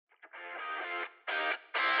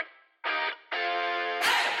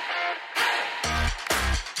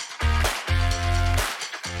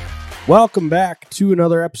Welcome back to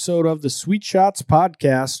another episode of the Sweet Shots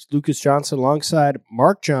podcast. Lucas Johnson alongside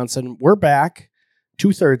Mark Johnson. We're back.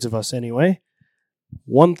 2/3 of us anyway.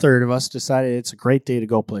 1/3 of us decided it's a great day to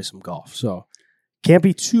go play some golf. So can't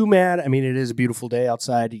be too mad. I mean, it is a beautiful day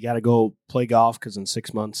outside. You got to go play golf because in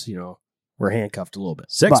 6 months, we're handcuffed a little bit.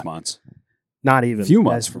 6 months? Not even. A few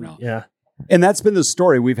months from now. Yeah. And that's been the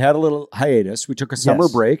story. We've had a little hiatus. We took a summer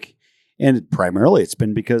break. And primarily it's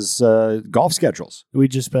been because golf schedules. We've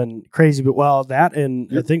just been crazy. But, that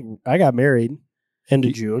and I think I got married end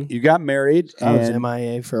of June. You got married. I was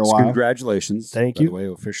MIA for a while. Congratulations. Thank you. By the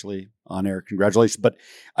way, officially on air. Congratulations. But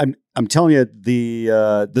I'm telling you,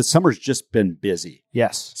 the summer's just been busy.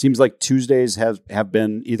 Yes. Seems like Tuesdays have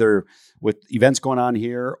been either with events going on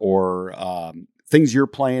here or things you're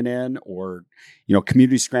playing in or,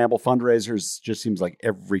 community scramble fundraisers. Just seems like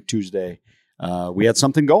every Tuesday we had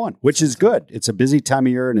something going, which is good. It's a busy time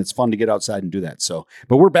of year, and it's fun to get outside and do that. So,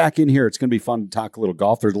 but we're back in here. It's going to be fun to talk a little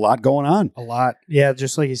golf. There's a lot going on. A lot. Yeah,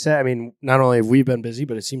 just like you said, I mean, not only have we been busy,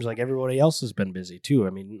 but it seems like everybody else has been busy too.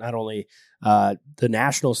 I mean, not only the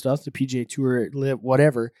national stuff, the PGA Tour,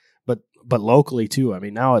 whatever, but locally too. I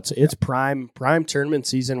mean, now it's prime tournament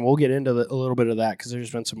season. We'll get into a little bit of that because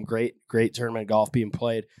there's been some great tournament golf being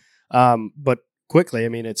played. But quickly, I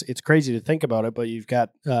mean, it's crazy to think about it, but you've got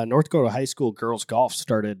North Dakota High School girls golf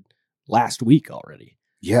started last week already.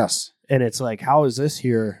 Yes, and it's like, how is this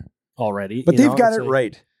here already? But they've got it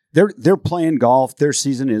right. They're playing golf. Their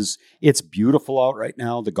season it's beautiful out right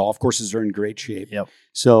now. The golf courses are in great shape. Yep.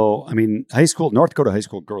 So I mean, North Dakota High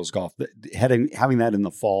School girls golf, having that in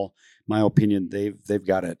the fall, my opinion, they've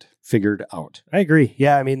got it figured out. I agree.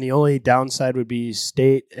 Yeah, I mean, the only downside would be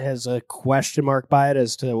state has a question mark by it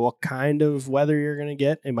as to what kind of weather you're going to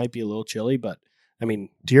get. It might be a little chilly, but I mean,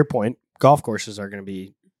 to your point, golf courses are going to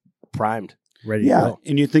be primed, ready to go.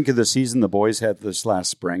 And you think of the season the boys had this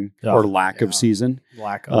last spring or lack of season.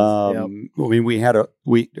 Lack of. I mean, we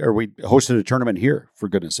hosted a tournament here for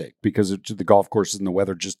goodness sake because the golf courses and the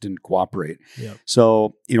weather just didn't cooperate. Yep.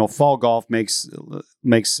 So fall golf makes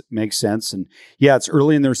sense. And yeah, it's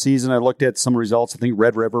early in their season. I looked at some results. I think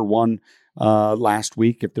Red River won last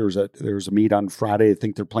week. If there was a meet on Friday, I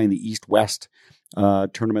think they're playing the East-West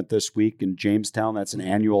tournament this week in Jamestown. That's an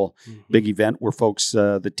annual big event where folks,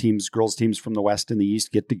 girls teams from the West and the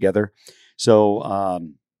East get together. So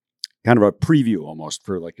kind of a preview almost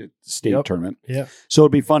for like a state tournament. Yeah. So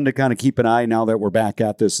it'd be fun to kind of keep an eye now that we're back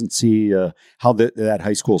at this and see how that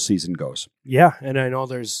high school season goes. Yeah. And I know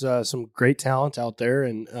there's some great talent out there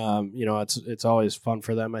and, it's always fun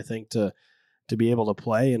for them, I think, to be able to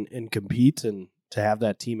play and compete and to have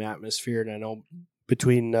that team atmosphere. And I know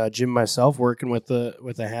between Jim and myself working with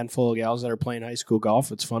a handful of gals that are playing high school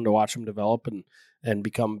golf, it's fun to watch them develop and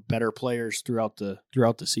become better players throughout the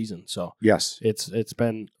season. So yes, it's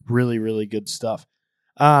been really, really good stuff.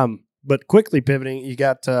 But quickly pivoting, you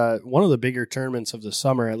got one of the bigger tournaments of the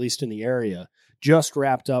summer, at least in the area, just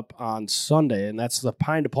wrapped up on Sunday, and that's the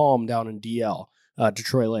Pine to Palm down in DL,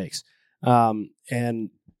 Detroit Lakes. And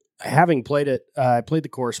having played it, I played the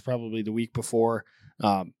course probably the week before,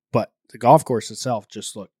 but the golf course itself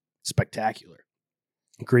just looked spectacular.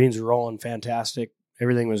 Greens were rolling fantastic.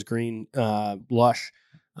 Everything was green, lush.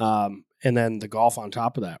 And then the golf on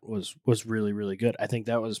top of that was really, really good. I think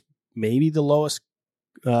that was maybe the lowest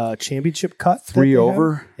championship cut. 3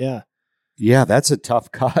 over. Yeah. Yeah, that's a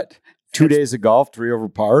tough cut. 2 days of golf, 3 over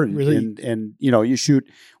par. Really? And you shoot,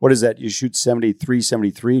 what is that? You shoot 73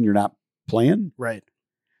 and you're not playing? Right.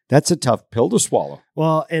 That's a tough pill to swallow.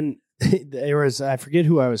 Well, and there was, I forget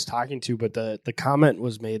who I was talking to, but the comment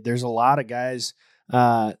was made. There's a lot of guys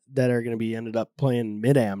that are going to be ended up playing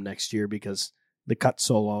mid-am next year because the cut's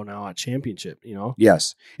so low now at championship,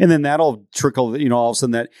 Yes. And then that'll trickle, all of a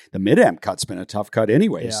sudden that the mid-am cut's been a tough cut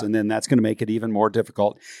anyways. Yeah. And then that's going to make it even more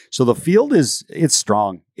difficult. So the field it's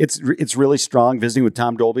strong. It's really strong. Visiting with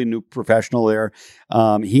Tom Dolby, new professional there.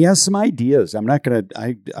 He has some ideas.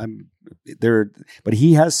 But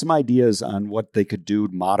he has some ideas on what they could do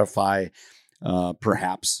to modify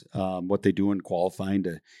perhaps what they do in qualifying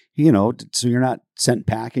to, so you're not sent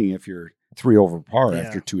packing if you're 3 over par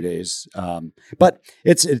after 2 days. But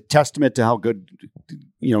it's a testament to how good,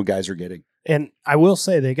 guys are getting. And I will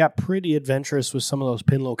say they got pretty adventurous with some of those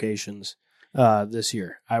pin locations this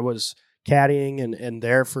year. I was caddying and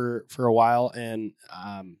there for a while, and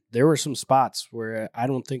there were some spots where I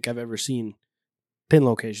don't think I've ever seen pin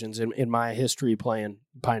locations in my history playing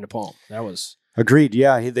Pine to Palm. That was agreed.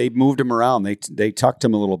 Yeah, they moved him around. They tucked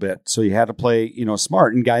him a little bit, so you had to play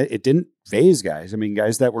smart. And it didn't phase guys. I mean,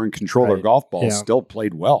 guys that were in control of their golf balls still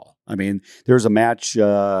played well. I mean, there was a match.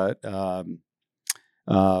 It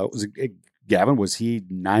was Gavin, was he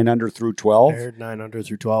 9 under through 12? I heard 9 under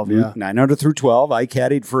through 12, yeah. 9 under through 12. I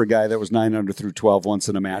caddied for a guy that was 9 under through 12 once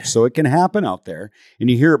in a match. So it can happen out there, and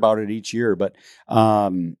you hear about it each year. But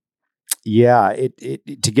to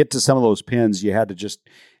get to some of those pins, you had to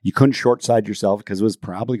you couldn't short side yourself because it was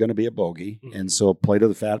probably going to be a bogey. Mm-hmm. And so play to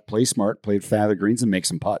the fat, play smart, play fat of the greens and make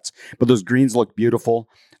some putts. But those greens look beautiful.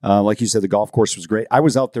 Like you said, the golf course was great. I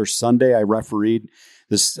was out there Sunday. I refereed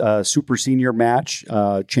this super senior match,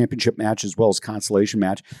 championship match, as well as consolation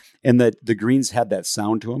match. And the greens had that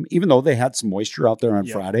sound to them. Even though they had some moisture out there on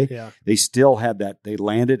Friday, they still had that. They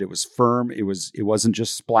landed. It was firm. It wasn't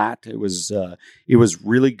just splat. It was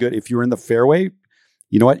really good. If you were in the fairway,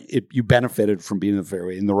 you know what? You benefited from being in the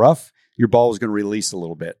fairway. In the rough, your ball was going to release a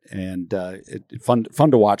little bit, and fun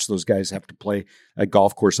to watch those guys have to play a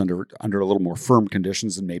golf course under a little more firm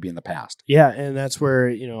conditions than maybe in the past. Yeah, and that's where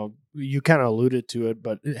you kind of alluded to it,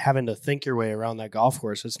 but having to think your way around that golf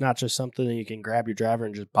course, it's not just something that you can grab your driver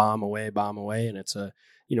and just bomb away, and it's a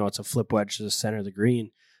flip wedge to the center of the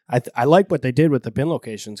green. I like what they did with the pin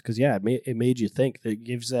locations because it made you think. It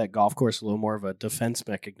gives that golf course a little more of a defense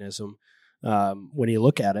mechanism when you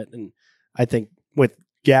look at it, and I think with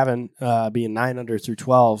Gavin being 9 under through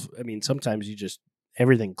 12, I mean, sometimes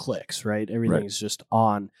everything clicks, right? Everything's just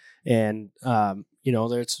on. And,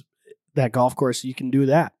 there's that golf course, you can do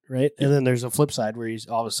that, right? And then there's a flip side where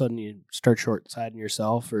all of a sudden you start short-siding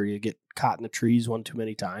yourself or you get caught in the trees one too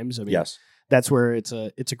many times. I mean, yes. That's where it's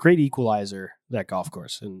a great equalizer, that golf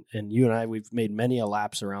course. And you and I, we've made many a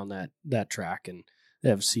laps around that track and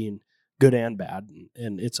have seen good and bad,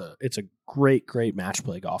 and it's a great match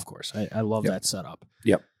play golf course. I love that setup.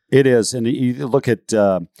 Yep, it is. And you look at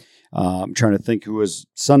I'm trying to think who was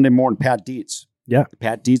Sunday morning. Pat Dietz. Yeah,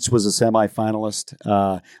 Pat Dietz was a semifinalist.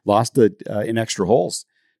 Lost in extra holes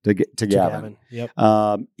to Gavin. Yep.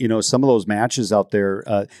 Some of those matches out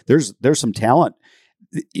there. There's some talent.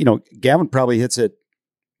 Gavin probably hits it.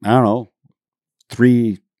 I don't know,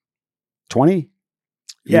 320.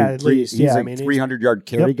 Yeah, at least. He's a 300-yard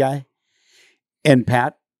carry guy. And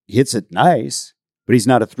Pat hits it nice, but he's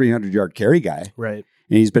not a 300-yard carry guy. Right.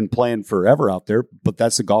 And he's been playing forever out there, but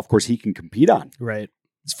that's a golf course he can compete on. Right.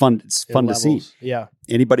 It's fun. It's fun to see. Yeah.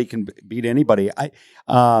 Anybody can beat anybody.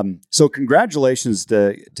 So congratulations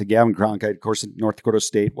to Gavin Cronkhite, of course, at North Dakota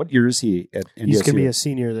State. What year is he at NDSU? He's going to be a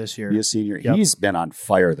senior this year. Be a senior. Yep. He's been on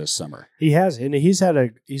fire this summer. He has, and he's had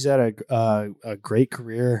a great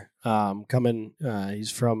career. Coming,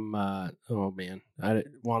 he's from oh man, I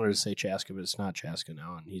wanted to say Chaska, but it's not Chaska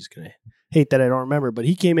now, and he's gonna hate that I don't remember. But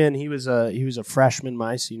he came in. He was a freshman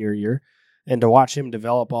my senior year, and to watch him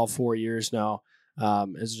develop all 4 years now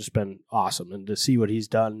has just been awesome. And to see what he's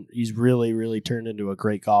done, he's really turned into a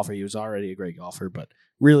great golfer. He was already a great golfer, but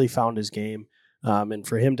really found his game. And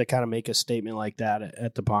for him to kind of make a statement like that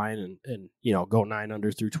at the Pine and go 9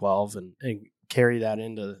 under through 12 and carry that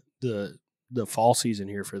into the fall season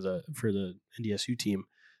here for the NDSU team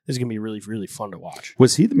is going to be really fun to watch.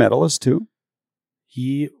 Was he the medalist too?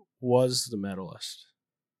 He was the medalist.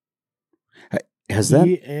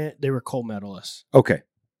 They were co-medalists. Okay.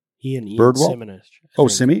 He and Ian Birdwell? Simonich. Oh,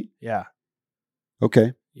 Simi? Yeah.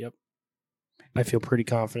 Okay. Yep. I feel pretty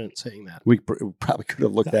confident saying that. We probably could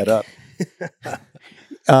have looked that up.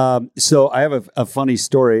 So I have a funny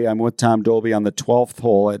story. I'm with Tom Dolby on the 12th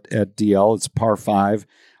hole at DL. It's par 5,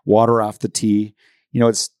 water off the tee.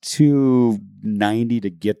 It's 290 to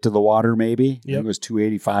get to the water, maybe. Yep. I think it was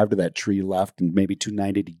 285 to that tree left and maybe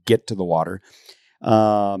 290 to get to the water.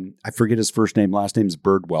 I forget his first name. Last name is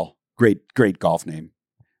Birdwell. Great golf name.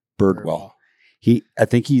 Birdwell. I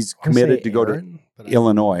think he's committed to go to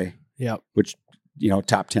Illinois. Yep. Which,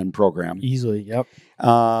 top 10 program. Easily, yep.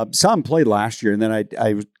 Saw him play last year, and then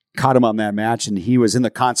I caught him on that match, and he was in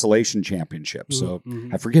the consolation championship. So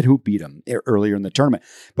I forget who beat him earlier in the tournament.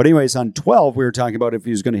 But anyways, on 12, we were talking about if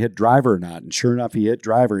he was going to hit driver or not. And sure enough, he hit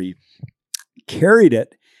driver. He carried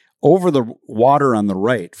it over the water on the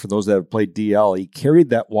right. For those that have played DL, he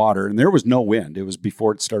carried that water, and there was no wind. It was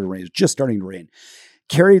before it started raining. It was just starting to rain.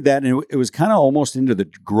 Carried that, and it was kind of almost into the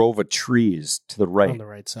grove of trees to the right. On the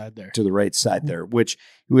right side there. To the right side there, which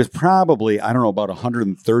he was probably, I don't know, about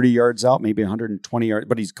 130 yards out, maybe 120 yards,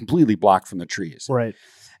 but he's completely blocked from the trees. Right.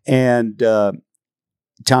 And Tom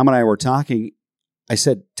and I were talking. I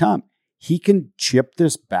said, Tom, he can chip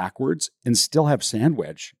this backwards and still have sand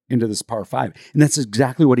wedge into this par 5. And that's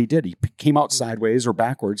exactly what he did. He came out sideways or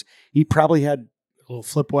backwards. He probably had a little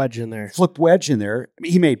flip wedge in there.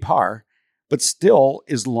 He made par. But still,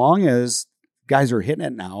 as long as guys are hitting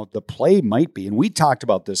it now, the play might be. And we talked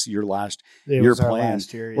about this year playing.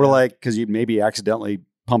 Last year, yeah. We're like, because you maybe accidentally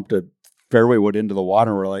pumped a fairway wood into the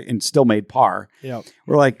water, and still made par. Yeah.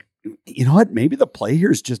 We're like, you know what? Maybe the play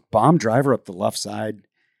here is just bomb driver up the left side.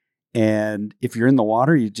 And if you're in the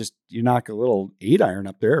water, you knock a little 8-iron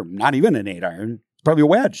up there. Not even an 8-iron. It's probably a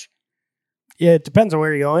wedge. Yeah, it depends on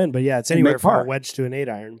where you go in. But yeah, it's anywhere from a wedge to an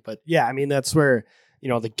 8-iron. But yeah, I mean, that's where,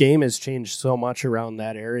 the game has changed so much around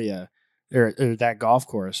that area or that golf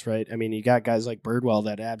course, right? I mean, you got guys like Birdwell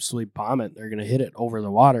that absolutely bomb it. They're going to hit it over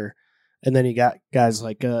the water. And then you got guys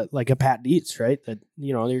like a Pat Dietz, right? That,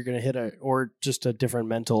 you're going to hit or just a different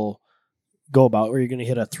mental go about where you're going to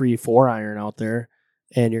hit a 3-4 iron out there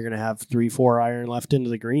and you're going to have 3-4 iron left into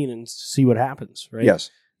the green and see what happens, right?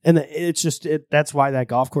 Yes. And it's just, that's why that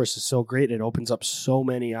golf course is so great. It opens up so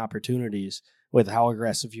many opportunities with how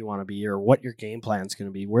aggressive you want to be or what your game plan is going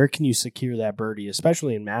to be. Where can you secure that birdie,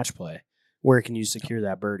 especially in match play? Where can you secure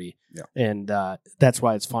that birdie? Yeah. And that's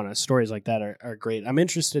why it's fun. Stories like that are great. I'm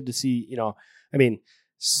interested to see,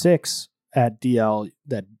 6 at DL,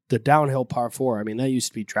 that the downhill par 4, I mean, that used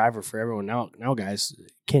to be driver for everyone. Now guys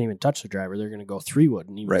can't even touch the driver. They're going to go 3-wood.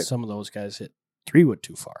 And even some of those guys hit 3-wood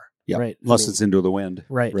too far. Yeah, right. Unless it's into the wind.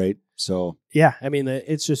 Right. Right. So, yeah, I mean,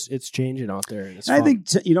 it's changing out there. And I think,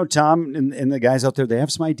 Tom and the guys out there, they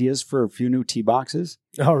have some ideas for a few new tee boxes.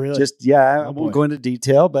 Oh, really? I won't go into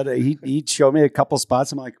detail, but he showed me a couple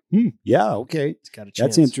spots. I'm like, yeah, okay. It's got a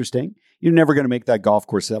chance. That's interesting. You're never going to make that golf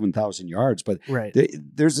course 7,000 yards, but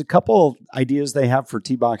there's a couple ideas they have for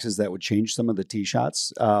tee boxes that would change some of the tee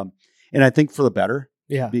shots. And I think for the better.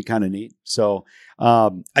 Yeah. It'd be kind of neat. So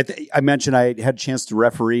I mentioned I had a chance to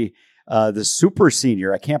referee the super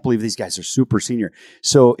senior. I can't believe these guys are super senior.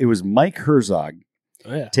 So it was Mike Herzog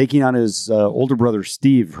taking on his older brother,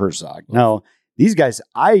 Steve Herzog. Oh. Now, these guys,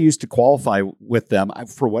 I used to qualify with them.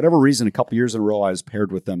 For whatever reason, a couple years in a row, I was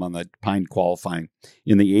paired with them on the Pine qualifying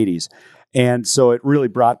in the 80s. And so it really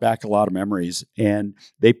brought back a lot of memories. And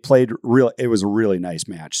they played it was a really nice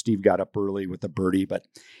match. Steve got up early with a birdie, but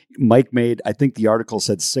Mike made, I think the article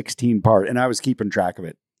said 16 par, and I was keeping track of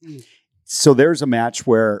it. So there's a match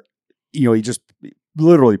where, he just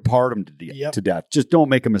literally parred him to death. Just don't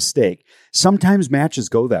make a mistake. Sometimes matches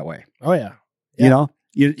go that way. Oh, yeah.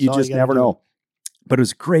 You just never know. But it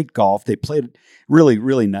was great golf. They played really,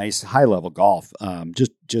 really nice, high-level golf.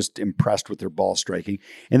 Just impressed with their ball striking.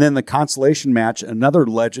 And then the consolation match, another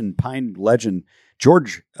Pine legend,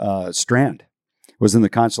 George Strand, was in the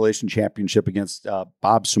consolation championship against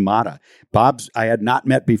Bob Sumata. I had not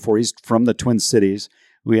met before. He's from the Twin Cities.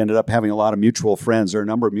 We ended up having a lot of mutual friends, or a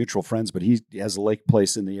number of mutual friends, but he has a lake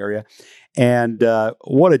place in the area. And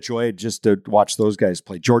what a joy just to watch those guys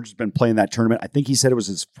play. George has been playing that tournament. I think he said it was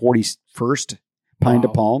his 41st Pine to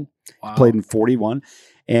Palm. Wow. Played in 41.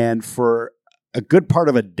 And for a good part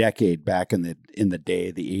of a decade back in the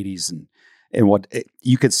day, the 80s, and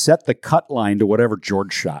you could set the cut line to whatever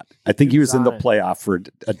George shot. I think he was in the playoff for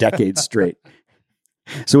a decade straight.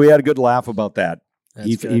 So we had a good laugh about that.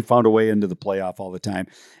 He found a way into the playoff all the time.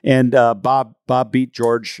 And Bob beat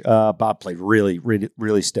George. Bob played really, really,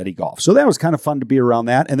 really steady golf. So that was kind of fun to be around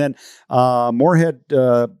that. And then Moorhead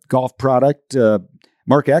golf product,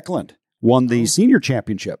 Mark Eklund won the senior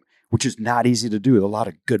championship, which is not easy to do. A lot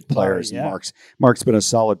of good players. Yeah. Mark's been a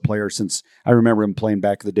solid player since I remember him playing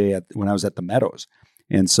back in the day when I was at the Meadows.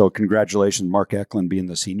 And so congratulations, Mark Eklund, being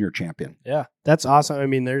the senior champion. Yeah, that's awesome. I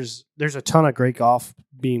mean, there's a ton of great golf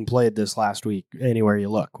being played this last week anywhere you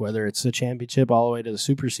look, whether it's the championship all the way to the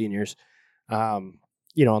super seniors. And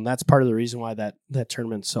that's part of the reason why that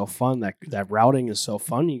tournament's so fun. That routing is so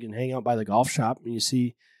fun. You can hang out by the golf shop and you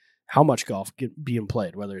see how much golf being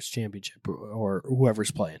played, whether it's championship or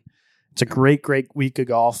whoever's playing. It's a great, great week of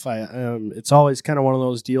golf. It's always kind of one of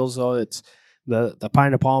those deals, though. It's the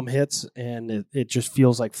Pine to Palm hits, and it just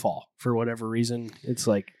feels like fall for whatever reason. It's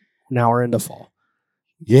like now we're into fall.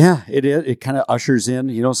 Yeah, it is. It kind of ushers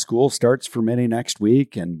in, school starts for many next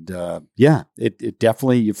week. And it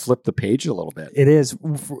definitely, you flip the page a little bit. It is.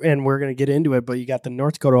 And we're going to get into it, but you got the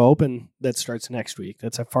North Dakota Open that starts next week.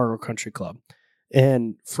 That's at Fargo Country Club.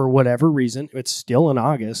 And for whatever reason, it's still in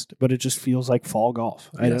August, but it just feels like fall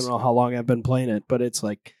golf. Yes. I don't know how long I've been playing it, but it's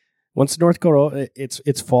like once North Dakota,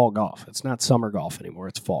 it's fall golf. It's not summer golf anymore.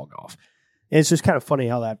 It's fall golf. And it's just kind of funny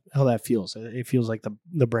how that feels. It feels like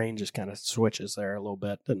the brain just kind of switches there a little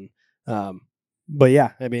bit. And but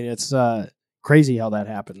yeah, I mean, it's crazy how that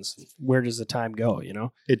happens. Where does the time go,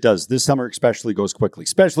 It does. This summer especially goes quickly,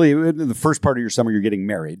 especially in the first part of your summer, you're getting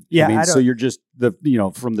married. Yeah. So you're just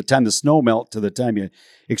from the time the snow melt to the time you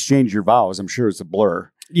exchange your vows, I'm sure it's a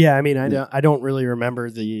blur. Yeah. I mean, I don't really remember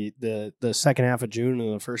the second half of June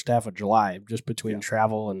and the first half of July, just between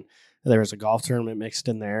travel and there was a golf tournament mixed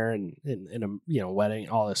in there, and a wedding,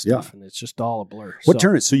 all this stuff, and it's just all a blur. What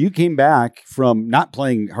tournament? So you came back from not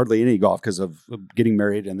playing hardly any golf because of getting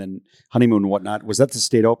married and then honeymoon and whatnot. Was that the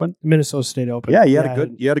State Open? Minnesota State Open. Yeah, you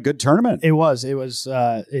had a good tournament. It was.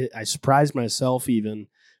 I surprised myself even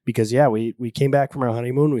because we came back from our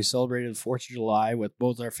honeymoon. We celebrated the 4th of July with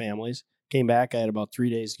both our families. Came back. I had about 3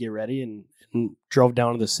 days to get ready and drove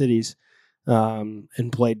down to the cities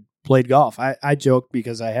and played golf. I joked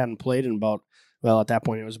because I hadn't played in at that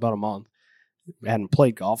point it was about a month. I hadn't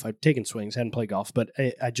played golf. I'd taken swings, hadn't played golf, but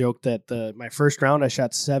I joked that my first round I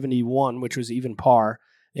shot 71, which was even par,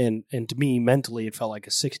 and to me mentally it felt like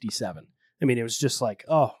a 67. I mean, it was just like,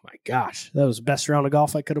 oh my gosh, that was the best round of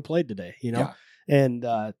golf I could have played today, Yeah. And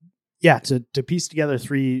to piece together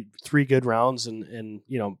three good rounds and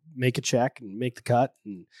make a check and make the cut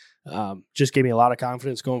and just gave me a lot of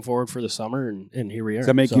confidence going forward for the summer, and here we are. Does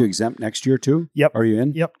that make you exempt next year too? Yep. Are you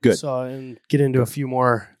in? Yep. Good. So and get into a few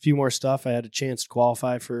more stuff. I had a chance to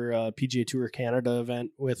qualify for a PGA Tour Canada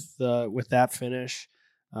event with that finish.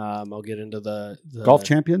 I'll get into the golf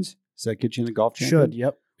champions. Does that get you in the golf champions? Should.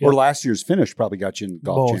 Yep. Or last year's finish probably got you in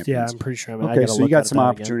golf champions. Yeah, I'm pretty sure. Okay, so you got some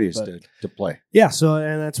opportunities to play. Yeah, so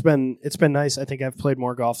and it's been nice. I think I've played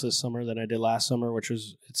more golf this summer than I did last summer, which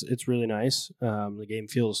was it's really nice. The game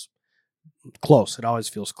feels close. It always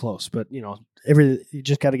feels close, but you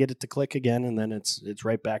just got to get it to click again, and then it's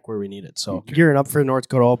right back where we need it. So gearing up for the North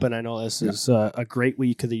Dakota Open. I know this is a great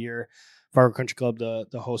week of the year. Fargo Country Club, the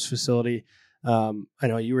host facility. I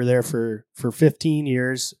know you were there for 15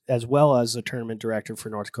 years as well as the tournament director for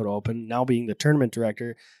North Dakota Open. Now being the tournament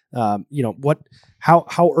director,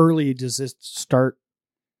 how early does this start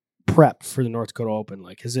prep for the North Dakota Open?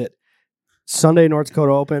 Like, is it Sunday North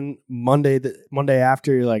Dakota Open, Monday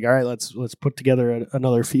after you're like, all right, let's put together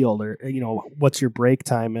another field, or what's your break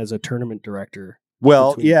time as a tournament director?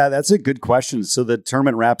 Well, that's a good question. So the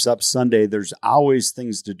tournament wraps up Sunday. There's always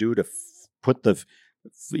things to do to put the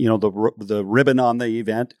ribbon on the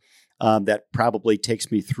event. That probably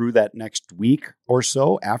takes me through that next week or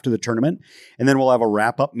so after the tournament. And then we'll have a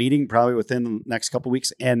wrap-up meeting probably within the next couple of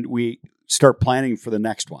weeks, and we start planning for the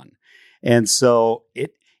next one. And so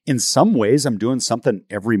in some ways, I'm doing something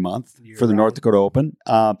every month for the North Dakota Open.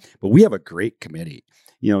 But we have a great committee.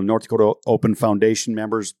 North Dakota Open Foundation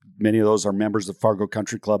members, many of those are members of Fargo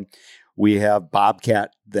Country Club. We have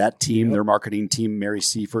Bobcat, that team, their marketing team, Mary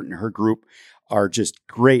Seifert and her group are just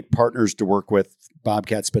great partners to work with.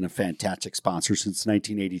 Bobcat's been a fantastic sponsor since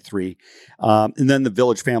 1983. And then the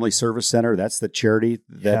Village Family Service Center, that's the charity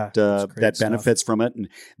that benefits from it. And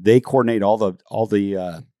they coordinate all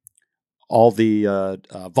the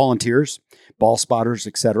volunteers, ball spotters,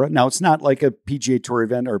 etc. Now, it's not like a PGA Tour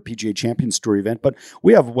event or a PGA Champions Tour event, but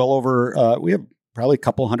we have probably a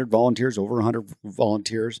couple hundred volunteers, over 100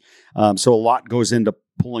 volunteers. So a lot goes into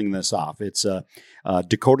pulling this off. It's a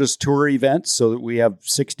Dakota's Tour event, so that we have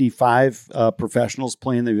 65 professionals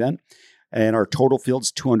playing the event, and our total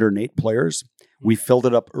field's 208 players. We filled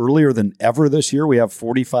it up earlier than ever this year. We have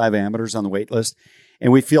 45 amateurs on the wait list,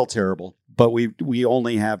 and we feel terrible, but we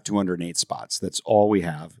only have 208 spots. That's all we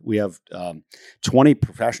have. We have 20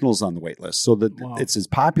 professionals on the wait list, so that it's as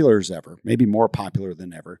popular as ever, maybe more popular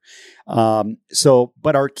than ever.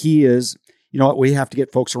 But our key is, we have to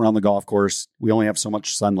get folks around the golf course. We only have so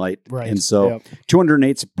much sunlight. Right. And so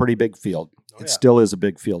 208 is a pretty big field. It still is a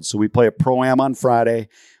big field. So we play a Pro-Am on Friday.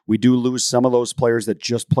 We do lose some of those players that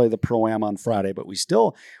just play the Pro-Am on Friday, but we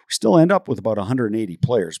still end up with about 180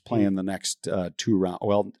 players playing the next two rounds.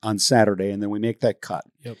 Well, on Saturday, and then we make that cut.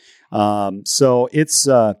 Yep. So it's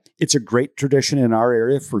a great tradition in our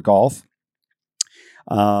area for golf.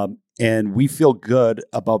 And we feel good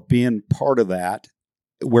about being part of that,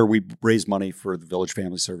 where we raise money for the Village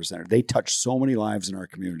Family Service Center. They touch so many lives in our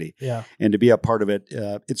community. Yeah. And to be a part of it,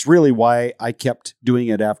 it's really why I kept doing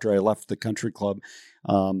it after I left the country club.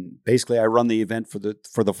 Basically, I run the event for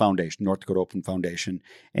the foundation, North Dakota Open Foundation,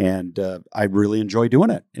 and I really enjoy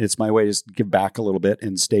doing it. It's my way to give back a little bit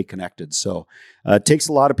and stay connected. So it takes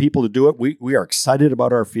a lot of people to do it. We are excited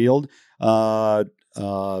about our field. Matt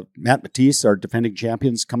Matisse, our defending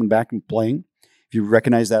champions, coming back and playing. If you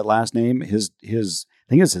recognize that last name, his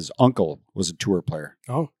I think it's his uncle was a tour player.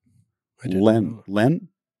 Oh, Len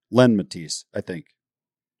Matisse, I think.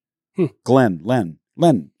 Len.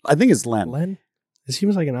 I think it's Len. Len? It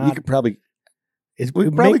seems like an odd. You could probably. It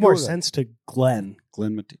would make more sense to Glenn.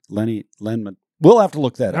 Glenn Matisse. We'll have to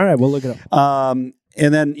look that up. All right, we'll look it up. And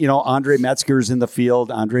then, Andre Metzger's in the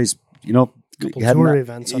field. Andre's, couple tour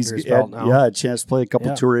events under his belt now. Yeah, a chance to play a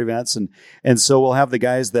couple tour events. And so we'll have the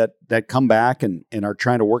guys that come back and are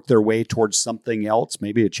trying to work their way towards something else,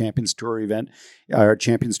 maybe a Champions Tour event, or a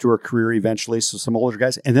Champions Tour career eventually. So some older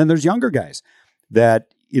guys. And then there's younger guys that,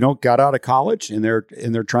 got out of college and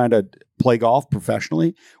they're trying to play golf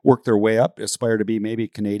professionally, work their way up, aspire to be maybe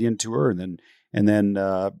Canadian Tour and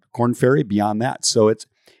then Corn Ferry beyond that. So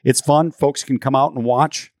it's fun. Folks can come out and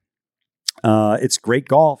watch. It's great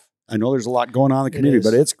golf. I know there's a lot going on in the community,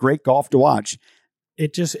 but it's great golf to watch.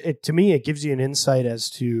 To me, it gives you an insight as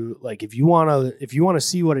to like, if you want to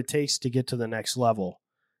see what it takes to get to the next level,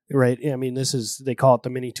 right? I mean, they call it the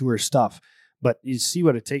mini tour stuff, but you see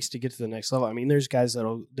what it takes to get to the next level. I mean, there's guys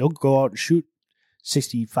they'll go out and shoot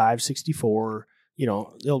 65, 64,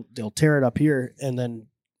 they'll tear it up here. And then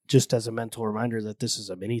just as a mental reminder that this is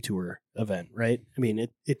a mini tour event, right? I mean,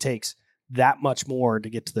 it takes that much more to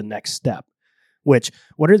get to the next step. Which,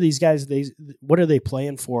 what are these guys? What are they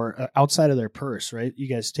playing for outside of their purse, right? You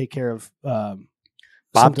guys take care of.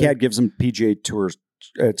 Bobcat gives them PGA Tours.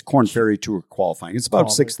 It's Corn Ferry Tour qualifying. It's about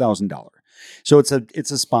 $6,000. So it's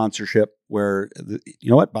a sponsorship where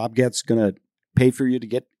Bobcat's going to pay for you to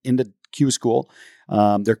get into Q school.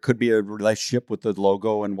 There could be a relationship with the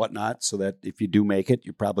logo and whatnot, so that if you do make it,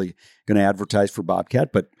 you're probably going to advertise for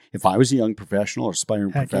Bobcat. But if I was a young professional or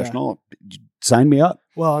aspiring professional, sign me up.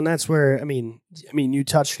 Well, and that's where I mean, you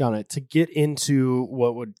touched on it. To get into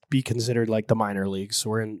what would be considered like the minor leagues, so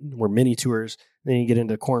we're mini tours. Then you get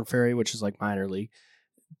into Corn Ferry, which is like minor league.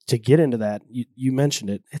 To get into that, you mentioned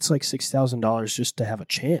it. It's like $6,000 just to have a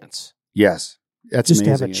chance. Yes, that's just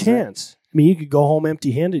amazing, to have a chance. I mean, you could go home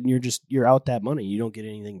empty-handed and you're out that money. You don't get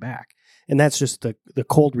anything back. And that's just the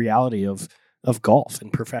cold reality of golf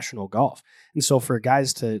and professional golf. And so for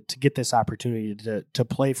guys to get this opportunity to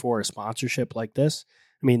play for a sponsorship like this,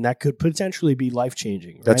 I mean, that could potentially be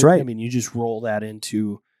life-changing. Right? That's right. I mean, you just roll that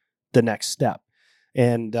into the next step.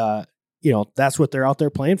 And, that's what they're out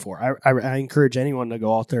there playing for. I encourage anyone to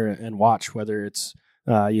go out there and watch, whether it's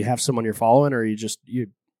you have someone you're following or you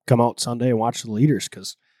come out Sunday and watch the leaders,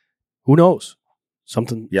 because who knows?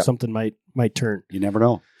 Something might turn. You never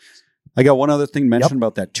know. I got one other thing to mention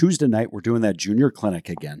about that. Tuesday night, we're doing that junior clinic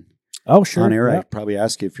again. Oh, sure. On air, I probably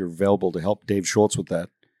ask you if you're available to help Dave Schultz with that.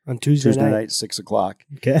 On Tuesday night, 6:00.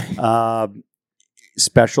 Okay.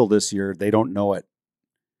 Special this year. They don't know it,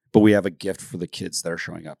 but we have a gift for the kids that are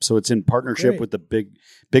showing up. So it's in partnership with the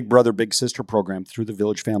Big Brother, Big Sister program through the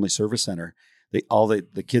Village Family Service Center. All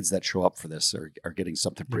the kids that show up for this are getting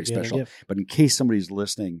something pretty special. But in case somebody's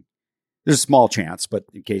listening, there's a small chance, but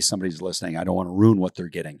in case somebody's listening, I don't want to ruin what they're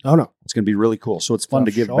getting. Oh, no. It's going to be really cool. So it's fun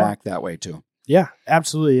to give back that way, too. Yeah,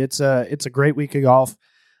 absolutely. It's a great week of golf.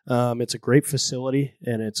 It's a great facility,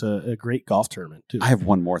 and it's a great golf tournament, too. I have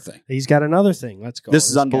one more thing. He's got another thing. Let's go. This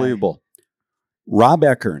is unbelievable. Rob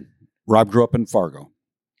Eckern. Rob grew up in Fargo.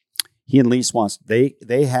 He and Lise wants, they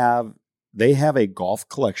have a golf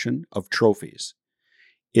collection of trophies.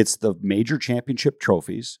 It's the major championship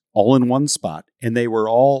trophies all in one spot, and they were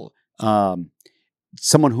all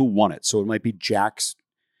someone who won it. So it might be Jack's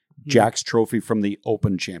trophy from the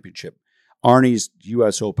Open Championship, Arnie's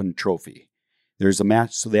U.S. Open trophy. There's a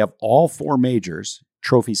match. So they have all four majors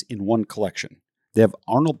trophies in one collection. They have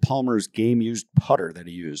Arnold Palmer's game-used putter that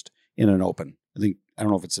he used in an Open. I don't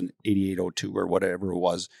know if it's an 8802 or whatever it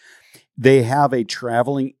was. They have a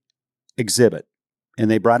traveling exhibit, and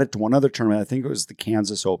they brought it to one other tournament. I think it was the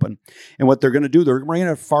Kansas Open. And what they're going to do, they're going to bring it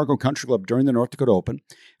at Fargo Country Club during the North Dakota Open.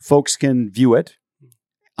 Folks can view it.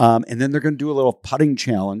 And then they're going to do a little putting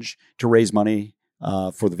challenge to raise money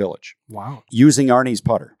for the village. Wow. Using Arnie's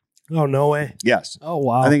putter. Oh, no way. Yes. Oh,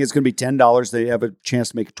 wow. I think it's going to be $10. They have a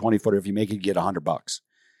chance to make a 20-footer. If you make it, you get $100.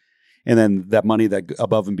 And then that money that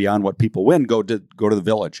above and beyond what people win go to the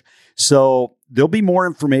village. So there'll be more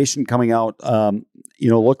information coming out.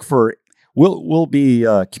 Look for. We'll be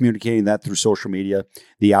communicating that through social media,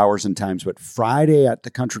 the hours and times. But Friday at the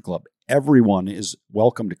Country Club, everyone is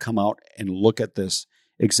welcome to come out and look at this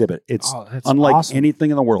exhibit. It's unlike anything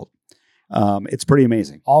in the world. It's pretty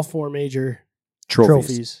amazing. All four major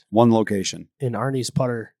trophies, one location in Arnie's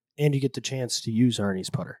putter, and you get the chance to use Arnie's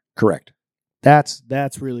putter. Correct. That's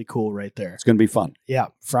really cool right there. It's going to be fun. Yeah.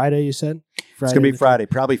 Friday, you said? It's going to be Friday,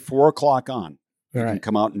 probably 4:00 on. You can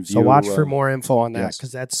come out and view. So watch for more info on that,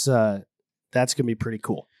 because that's going to be pretty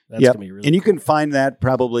cool. That's going to be really And you cool. can find that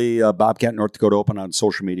probably Bobcat North Dakota Open on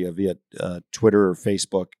social media via Twitter or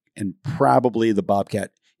Facebook, and probably the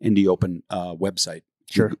Bobcat Indy Open website.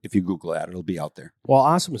 Sure. If you Google that, it'll be out there. Well,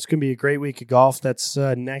 awesome. It's going to be a great week of golf. That's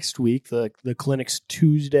next week. The clinic's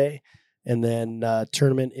Tuesday. And then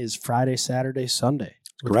tournament is Friday, Saturday, Sunday.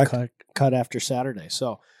 Correct. Cut after Saturday.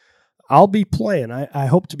 So I'll be playing. I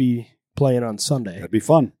hope to be playing on Sunday. That'd be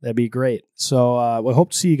fun. That'd be great. So we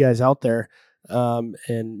hope to see you guys out there,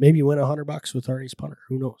 and maybe win $100 with Arnie's punter.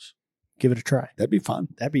 Who knows? Give it a try. That'd be fun.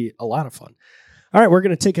 That'd be a lot of fun. All right, we're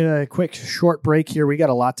going to take a quick short break here. We got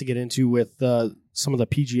a lot to get into with some of the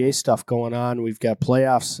PGA stuff going on. We've got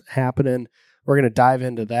playoffs happening. We're going to dive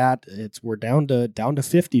into that. We're down to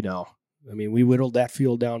 50 now. I mean, we whittled that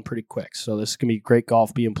field down pretty quick. So this is going to be great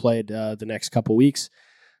golf being played the next couple weeks.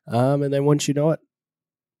 And then once you know it,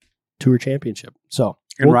 Tour Championship. So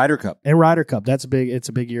Ryder Cup. And Ryder Cup. It's a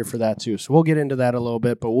big year for that too. So we'll get into that a little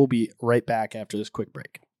bit, but we'll be right back after this quick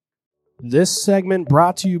break. This segment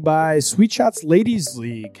brought to you by Sweet Shots Ladies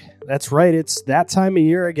League. That's right. It's that time of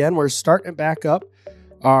year again. We're starting it back up.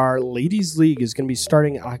 Our Ladies League is going to be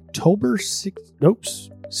starting September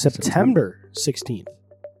 16th.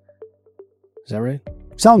 Is that right?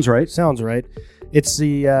 Sounds right. Sounds right. It's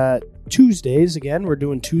the Tuesdays again. We're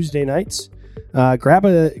doing Tuesday nights. Grab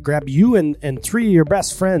you and 3 of your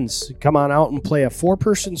best friends. Come on out and play a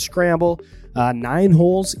 4-person scramble. 9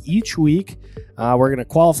 holes each week. We're going to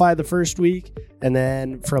qualify the first week, and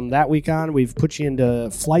then from that week on, we've put you into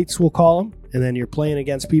flights, we'll call them, and then you're playing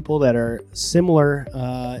against people that are similar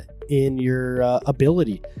in your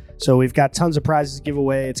ability. So we've got tons of prizes to give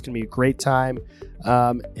away. It's going to be a great time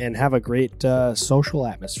and have a great social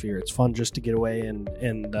atmosphere. It's fun just to get away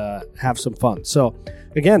and have some fun. So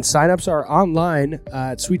again, signups are online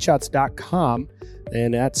at sweetshots.com,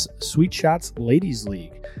 and that's Sweet Shots Ladies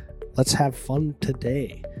League. Let's have fun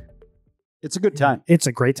today. It's a good time. It's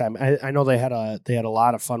a great time. I know they had a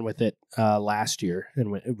lot of fun with it last year,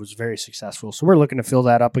 and it was very successful. So we're looking to fill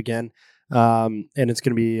that up again, and it's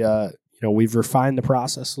going to be we've refined the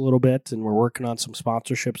process a little bit, and we're working on some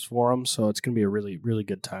sponsorships for them. So it's going to be a really, really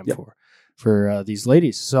good time for these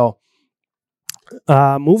ladies. So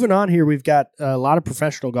moving on here, we've got a lot of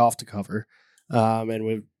professional golf to cover,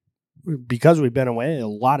 and because we've been away, a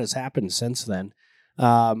lot has happened since then.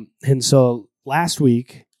 And so last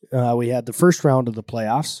week we had the first round of the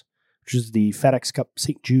playoffs, which is the FedEx Cup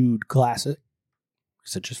St. Jude Classic.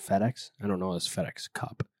 Is it just FedEx? I don't know. It's FedEx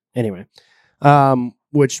Cup. Anyway,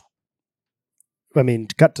 which, I mean,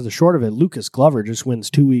 to cut to the short of it, Lucas Glover just wins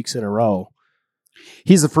 2 weeks in a row.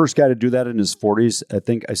 He's the first guy to do that in his 40s. I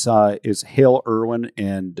think I saw is Hale Irwin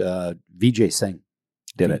and Vijay Singh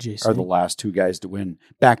are the last 2 guys to win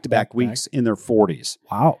back-to-back weeks in their 40s.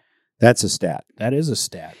 Wow. That's a stat. That is a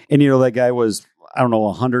stat. And, that guy was, I don't know,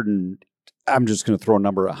 100 and I'm just going to throw a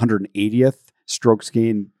number, 180th strokes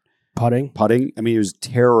gained putting. I mean, it was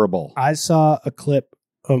terrible. I saw a clip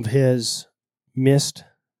of his missed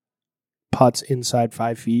putts inside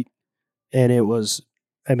 5 feet, and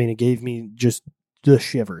it gave me just the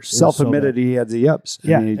shivers. Self-admitted he had the yips.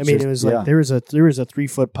 Yeah, it was like there was a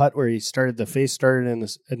 3-foot putt where the face started in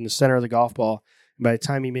the center of the golf ball. And by the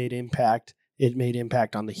time he made impact, it made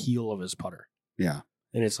impact on the heel of his putter. Yeah.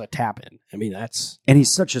 And it's a tap in. I mean, and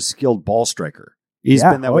he's such a skilled ball striker. He's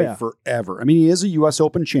been that way forever. I mean, he is a U.S.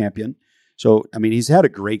 Open champion. So, I mean, he's had a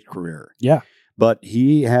great career. Yeah. But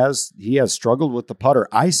he has struggled with the putter.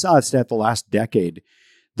 I saw it at the last decade,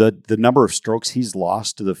 the number of strokes he's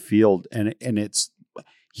lost to the field, and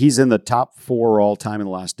he's in the top 4 all time in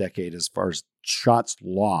the last decade as far as shots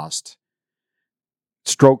lost,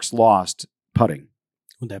 strokes lost, putting.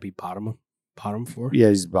 Would that be bottom 4? Yeah,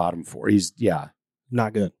 he's bottom 4. He's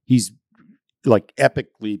not good. He's like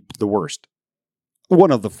epically the worst.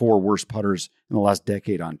 One of the 4 worst putters in the last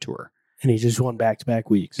decade on tour. And he just won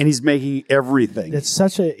back-to-back weeks. And he's making everything. It's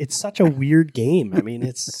such a weird game. I mean,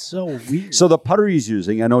 it's so weird. So the putter he's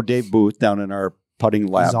using, I know Dave Booth down in our putting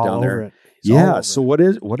lab down there. So what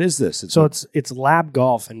is this? It's lab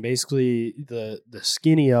golf, and basically the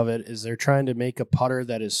skinny of it is they're trying to make a putter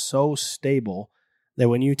that is so stable that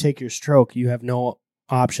when you take your stroke, you have no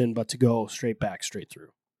option but to go straight back, straight through.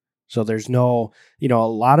 So there's no, a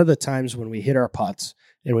lot of the times when we hit our putts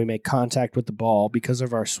and we make contact with the ball because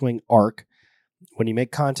of our swing arc, when you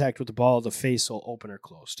make contact with the ball, the face will open or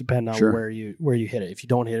close, depending on where you hit it. If you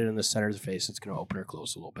don't hit it in the center of the face, it's going to open or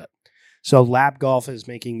close a little bit. So lab golf is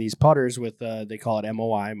making these putters with, they call it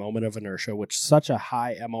MOI, moment of inertia, which is such a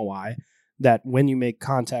high MOI that when you make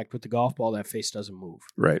contact with the golf ball, that face doesn't move.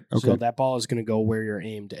 Right. Okay. So that ball is going to go where you're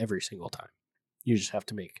aimed every single time. You just have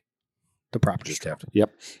to make the proper stroke.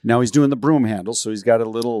 Yep. Now he's doing the broom handle, so he's got a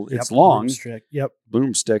little. It's long.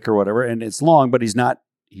 Broomstick or whatever, and it's long, but he's not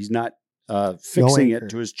fixing it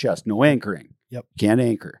to his chest. No anchoring. Yep. Can't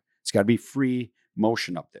anchor. It's got to be free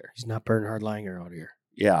motion up there. He's not Bernhard Langer out here.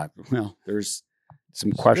 Yeah. Well, there's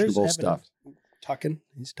some questionable stuff. He's tucking.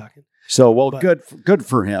 So, good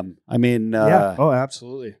for him. I mean, oh,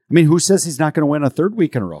 absolutely. I mean, who says he's not going to win a 3rd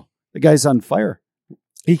week in a row? The guy's on fire.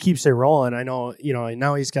 He keeps it rolling. I know,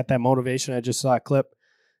 now he's got that motivation. I just saw a clip.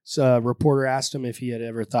 So a reporter asked him if he had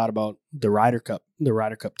ever thought about the Ryder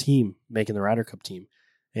Cup team, making the Ryder Cup team.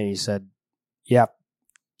 And he said, yeah,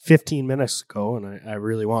 15 minutes ago, and I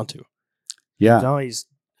really want to. Yeah. No, he's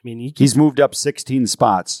moved up 16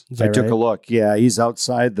 spots. I took right? a look. Yeah, he's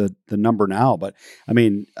outside the number now. But I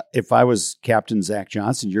mean, if I was Captain Zach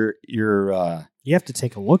Johnson, you're you have to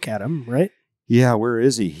take a look at him, right? Yeah, where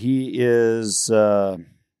is he? He is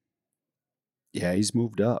he's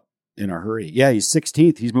moved up in a hurry. Yeah, he's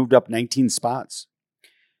 16th. He's moved up 19 spots.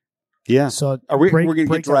 Yeah. So we're going to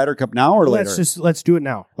get to Ryder Cup now or later? Let's do it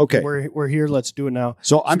now. Okay. We're here. Let's do it now.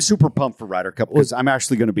 So I'm super pumped for Ryder Cup because I'm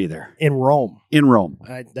actually going to be there. In Rome.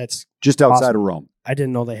 That's just outside awesome. of Rome. I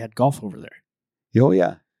didn't know they had golf over there. Oh,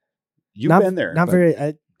 yeah. You've been there.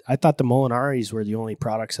 I thought the Molinaris were the only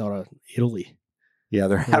products out of Italy. Yeah,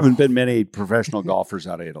 there haven't been many professional golfers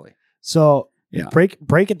out of Italy. So break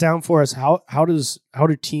it down for us. How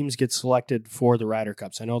do teams get selected for the Ryder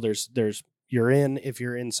Cups? I know there's you're in if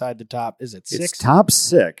you're inside the top. Is it 6? It's top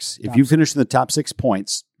 6. If you finish in the top 6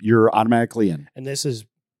 points, you're automatically in. And this is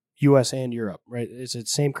U.S. and Europe, right? Is it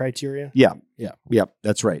same criteria? Yeah.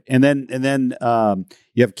 That's right. And then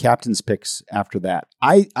you have captain's picks after that.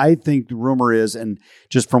 I think the rumor is, and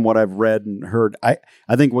just from what I've read and heard, I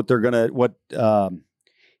think it's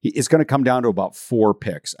going to come down to about 4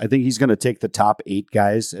 picks. I think he's going to take the top 8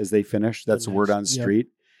 guys as they finish. That's the word on the street.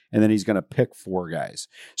 Yep. And then he's going to pick 4 guys.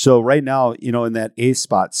 So right now, in that 8th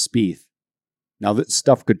spot, Spieth. Now that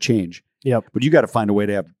stuff could change. Yep. But you got to find a way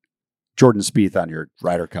to have Jordan Spieth on your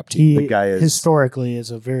Ryder Cup team. The guy historically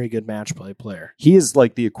is a very good match play player. He is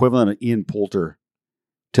like the equivalent of Ian Poulter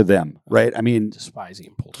to them, right? I mean, despise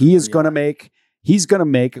Ian Poulter. He's going to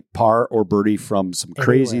make par or birdie from some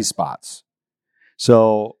crazy spots.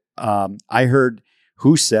 So I heard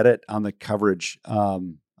who said it on the coverage,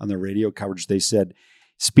 on the radio coverage. They said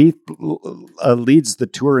Spieth leads the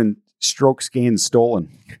tour in strokes gained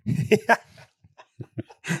stolen.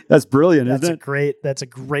 That's brilliant, isn't it? That's a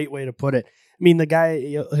great way to put it. I mean, the guy,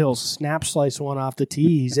 he'll snap slice one off the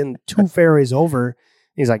tee. He's in 2 fairways over.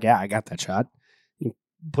 He's like, yeah, I got that shot. He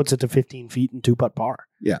puts it to 15 feet and 2-putt par.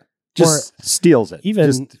 Yeah. Just steals it.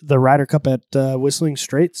 Even the Ryder Cup at Whistling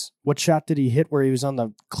Straits, what shot did he hit where he was on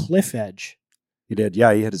the cliff edge? He did.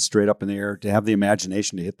 Yeah, he hit it straight up in the air to have the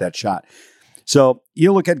imagination to hit that shot. So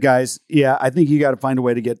you look at guys, I think you got to find a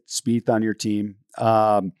way to get Spieth on your team.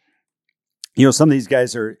 Some of these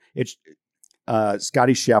guys are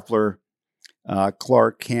Scotty Scheffler,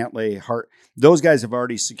 Clark, Cantlay, Hart. Those guys have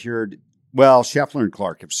already secured. Well, Scheffler and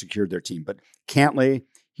Clark have secured their team, but Cantlay,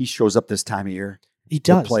 he shows up this time of year. He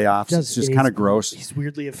does. The playoffs. He does. It's just kind of gross. He's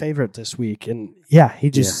weirdly a favorite this week, and he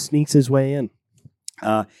just sneaks his way in.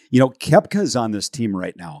 Koepka's on this team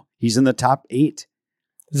right now. He's in the top 8.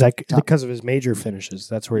 Is that because of his major finishes?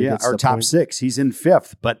 That's where he gets our the top point. 6. He's in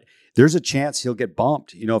 5th, but there's a chance he'll get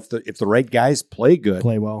bumped. If the right guys play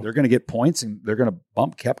well, they're going to get points and they're going to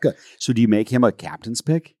bump Koepka. So do you make him a captain's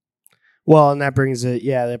pick? Well, and that brings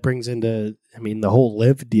into, the whole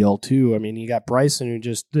live deal too. I mean, you got Bryson who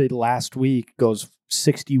just last week goes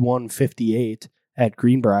 61-58 at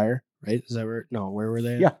Greenbrier, right? Is that where? No, where were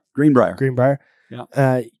they? Yeah, Greenbrier.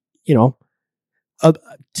 Yeah.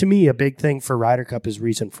 To me, a big thing for Ryder Cup is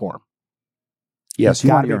recent form. Yes,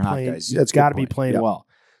 you want your hot guys. It's got to be playing well.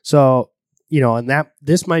 So, and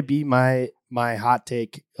this might be my hot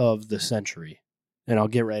take of the century, and I'll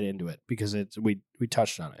get right into it because we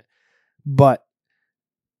touched on it. But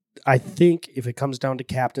I think if it comes down to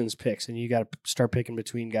captain's picks and you got to start picking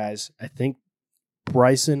between guys, I think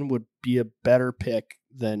Bryson would be a better pick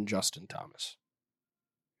than Justin Thomas.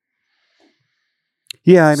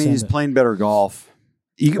 Yeah, he's playing better golf.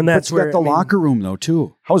 And that's where you got the locker room, though,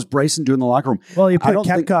 too. How's Bryson doing in the locker room? Well, you put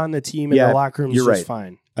Koepka on the team, and the locker room is just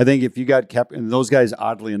fine. I think if you got Koepka, and those guys,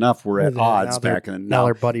 oddly enough, were at odds back in. Now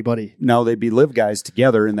they're buddy. Now they'd be live guys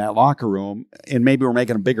together in that locker room, and maybe we're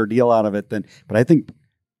making a bigger deal out of it than. But I think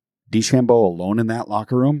DeChambeau alone in that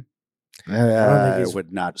locker room, I don't think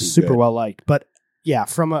would not be super good. well liked. But yeah,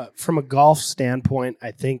 from a golf standpoint,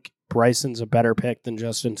 I think Bryson's a better pick than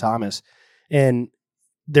Justin Thomas. And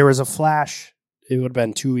there was a flash. It would have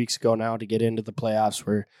been 2 weeks ago now to get into the playoffs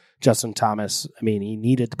where Justin Thomas, he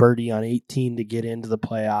needed birdie on 18 to get into the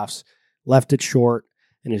playoffs, left it short,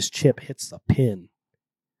 and his chip hits the pin.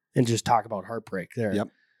 And just talk about heartbreak there. Yep.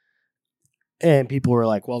 And people were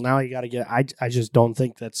like, well, now you got to get, I just don't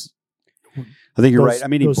think that's. I think you're right.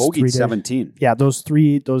 He bogeyed 17. Yeah, those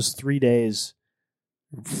three days,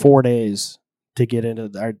 4 days to get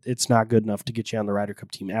into it's not good enough to get you on the Ryder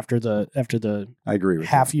Cup team after the I agree with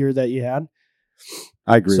half year that you had.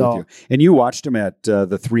 I agree with you. And you watched him at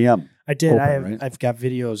the 3M. I did. Open, I've got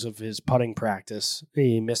videos of his putting practice.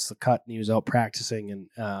 He missed the cut and he was out practicing.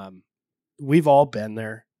 And we've all been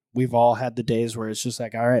there. We've all had the days where it's just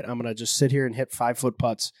like, all right, I'm going to just sit here and hit 5-foot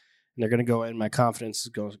putts, and they're going to go in. My confidence is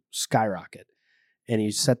going to skyrocket. And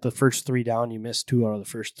you set the first 3 down, you miss 2 out of the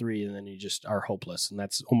first 3, and then you just are hopeless. And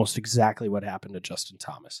that's almost exactly what happened to Justin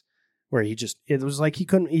Thomas, where it was like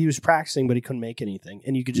he was practicing, but he couldn't make anything.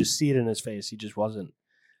 And you could just see it in his face. He just wasn't.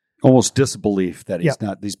 Almost disbelief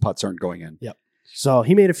that these putts aren't going in. Yep. So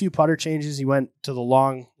he made a few putter changes. He went to the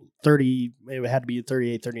long 30, it had to be a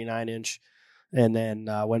 38, 39 inch, and then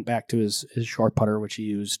went back to his short putter, which he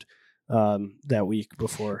used that week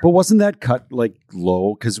before. But wasn't that cut like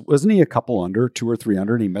low? Because wasn't he a couple under, 2 or 3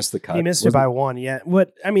 under, and he missed the cut? He missed it by 1. Yeah.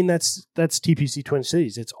 That's TPC Twin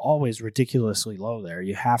Cities. It's always ridiculously low there.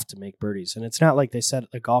 You have to make birdies, and it's not like they set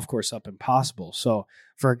the golf course up impossible. So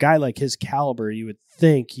for a guy like his caliber, you would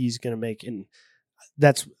think he's going to make. And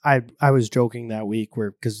that's I was joking that week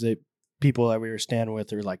because the people that we were standing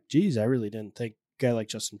with are like, "Geez, I really didn't think a guy like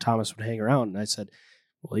Justin Thomas would hang around." And I said,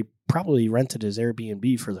 well, he probably rented his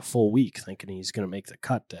Airbnb for the full week thinking he's going to make the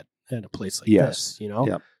cut at a place like this,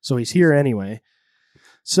 Yep. So he's here anyway.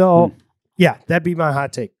 So, that'd be my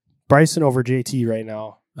hot take. Bryson over JT right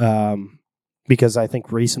now, because I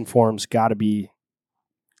think recent form's got to be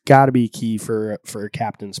key for a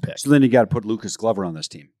captain's pick. So then you got to put Lucas Glover on this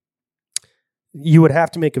team. You would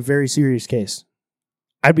have to make a very serious case.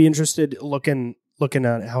 I'd be interested looking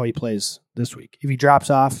at how he plays this week. If he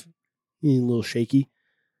drops off, he's a little shaky.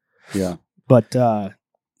 Yeah. But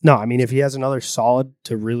no, I mean, if he has another solid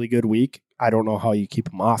to really good week, I don't know how you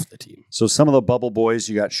keep him off the team. So some of the bubble boys,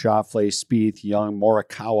 you got Schauffele, Spieth, Young,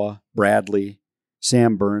 Morikawa, Bradley,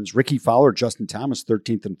 Sam Burns, Ricky Fowler, Justin Thomas,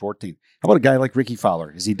 13th and 14th. How about a guy like Ricky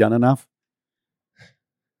Fowler? Has he done enough?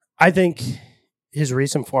 I think his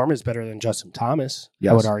recent form is better than Justin Thomas,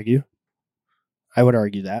 yes. I would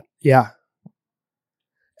argue that. Yeah.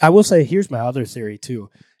 I will say, here's my other theory too,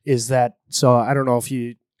 is that, so I don't know if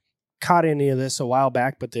you caught any of this a while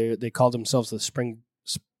back, but they called themselves the spring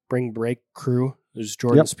break crew. There's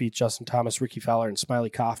Jordan Spieth, Justin Thomas, Ricky Fowler, and Smiley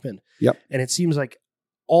Kaufman. Yep. And it seems like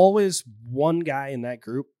always one guy in that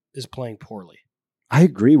group is playing poorly. I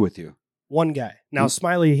agree with you. One guy. Now,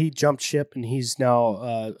 Smiley, he jumped ship, and he's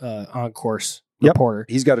now on course reporter.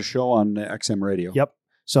 He's got a show on XM radio. Yep.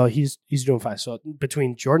 So he's doing fine. So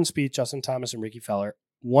between Jordan Spieth, Justin Thomas, and Ricky Fowler,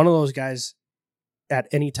 one of those guys at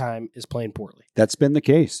any time is playing poorly. That's been the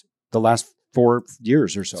case the last 4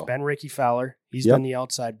 years or so. It's been Ricky Fowler. He's been the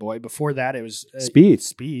outside boy. Before that, it was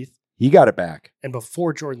Spieth. He got it back. And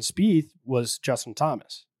before Jordan Spieth was Justin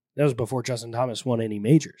Thomas. That was before Justin Thomas won any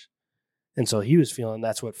majors. And so he was feeling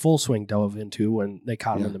that's what Full Swing dove into when they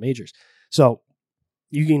caught him in the majors. So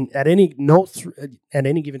you can, at any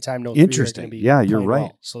given time, know interesting. You're right.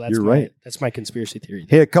 Well. So that's my conspiracy theory.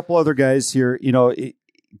 Hey, a couple other guys here.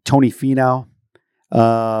 Tony Finau.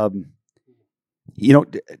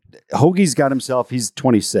 Hoagie's got himself. He's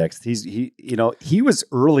 26th. He was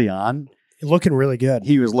early on, looking really good.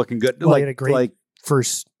 He was looking good. Well, he had a great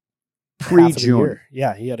first pre-June.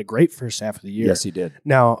 Yeah, he had a great first half of the year. Yes, he did.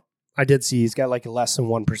 Now, I did see he's got like a less than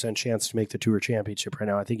 1% chance to make the Tour Championship right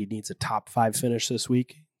now. I think he needs a top 5 finish this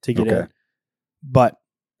week to get in. But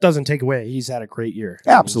doesn't take away. He's had a great year.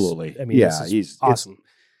 Absolutely. He's awesome.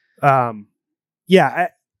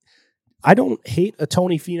 I don't hate a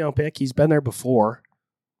Tony Finau pick. He's been there before,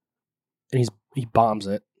 and he bombs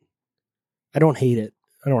it. I don't hate it.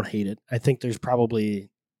 I think there's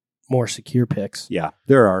probably more secure picks. Yeah,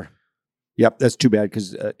 there are. Yep, that's too bad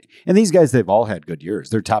because and these guys, they've all had good years.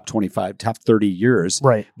 They're top 25, top 30 years.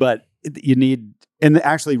 Right. But you need, and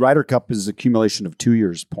actually Ryder Cup is accumulation of 2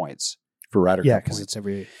 years points for Ryder Cup. Yeah, because it's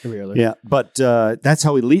every other. Yeah, but that's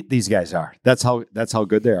how elite these guys are. That's how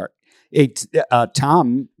good they are.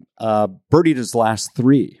 Tom birdied his last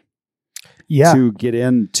 3 to get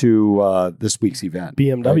into this week's event.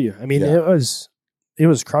 BMW. Right? I mean, it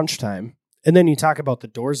was crunch time. And then you talk about the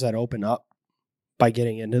doors that open up by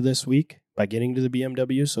getting into this week, by getting to the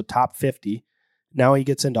BMW. So top 50. Now he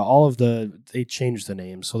gets into all of they changed the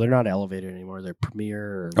names. So they're not elevated anymore. They're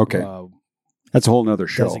Premier. That's a whole nother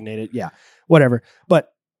show. Designated. Yeah, whatever.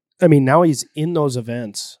 But I mean, now he's in those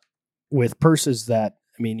events with purses that,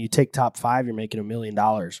 I mean, you take top 5, you're making $1 million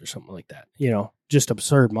or something like that. Just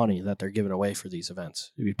absurd money that they're giving away for these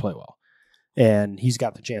events if you play well. And he's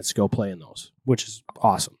got the chance to go play in those, which is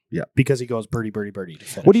awesome. Yeah, because he goes birdie, birdie, birdie to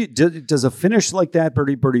finish. Does a finish like that,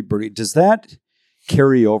 birdie, birdie, birdie, does that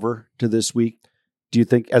carry over to this week? Do you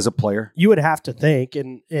think, as a player? You would have to think,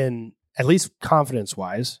 and at least confidence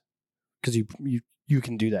wise, because you you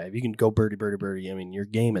can do that. If you can go birdie, birdie, birdie, I mean, your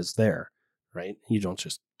game is there, right? You don't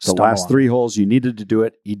just the last 3 holes you needed to do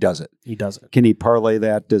it. He does it. He does it. Can he parlay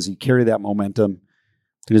that? Does he carry that momentum?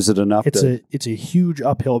 Is it enough? It's a huge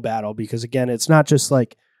uphill battle because, again, it's not just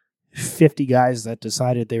like 50 guys that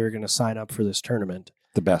decided they were going to sign up for this tournament.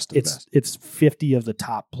 The best of the best. It's 50 of the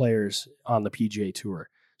top players on the PGA Tour.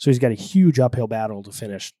 So he's got a huge uphill battle to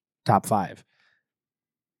finish top 5.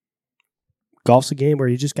 Golf's a game where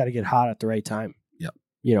you just got to get hot at the right time.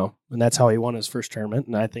 Yep. And that's how he won his first tournament.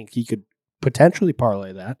 And I think he could potentially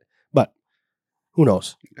parlay that, but who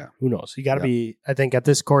knows? Yeah. Who knows? You got to be, I think at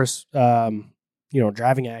this course,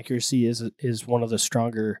 driving accuracy is one of the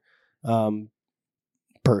stronger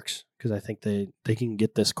perks because I think they can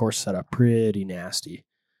get this course set up pretty nasty.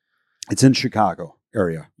 It's in Chicago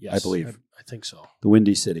area, yes, I believe. I think so. The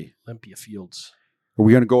Windy City. Olympia Fields. Are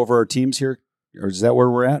we going to go over our teams here? Or is that where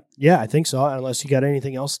we're at? Yeah, I think so. Unless you got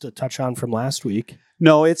anything else to touch on from last week.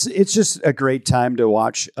 No, it's just a great time to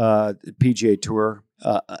watch PGA Tour,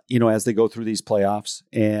 as they go through these playoffs.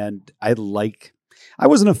 And I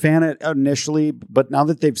wasn't a fan initially, but now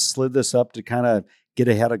that they've slid this up to kind of get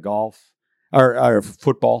ahead of golf or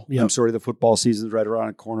football, yep. I'm sorry, the football season's right around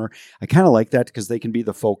the corner. I kind of like that because they can be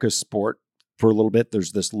the focus sport for a little bit.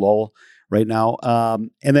 There's this lull right now.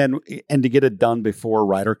 And to get it done before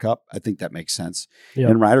Ryder Cup, I think that makes sense. Yep.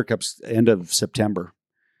 And Ryder Cup's end of September.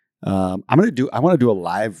 I want to do a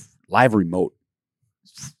live remote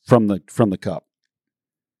from the Cup.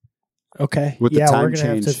 Okay. With the time we're gonna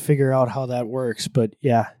change. have to figure out how that works, but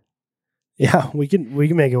yeah, we can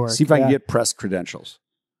make it work. See if I can get press credentials.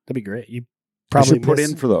 That'd be great. You I probably should put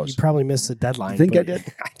in for those. You probably missed the deadline. I think I did.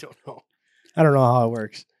 I don't know. I don't know how it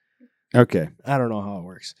works. Okay. I don't know how it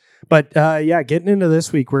works. But getting into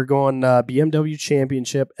this week, we're going BMW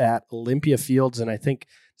Championship at Olympia Fields, and I think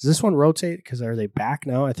does this one rotate? Because are they back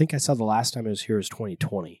now? I think I saw the last time it was here was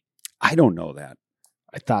 2020. I don't know that.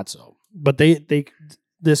 I thought so, but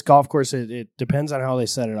this golf course it depends on how they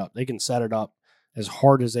set it up. They can set it up as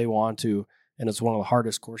hard as they want to, and it's one of the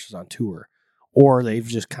hardest courses on tour, or they've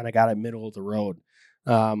just kind of got it middle of the road.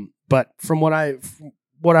 But from what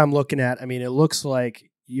I'm looking at, I mean, it looks like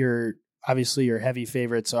your heavy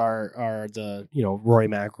favorites are the Rory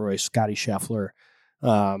McIlroy, Scotty Scheffler.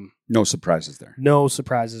 No surprises there. No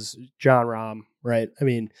surprises. John Rahm, right? I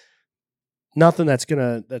mean, nothing that's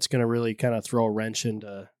gonna really kind of throw a wrench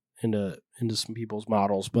into some people's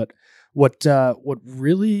models. But what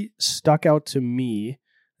really stuck out to me,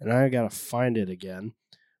 and I gotta find it again,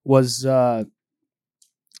 was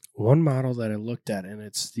one model that I looked at, and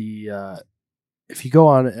it's the if you go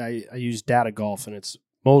on, I use Data Golf, and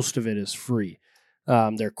most of it is free.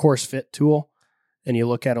 Their course fit tool, and you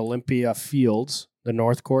look at Olympia Fields, the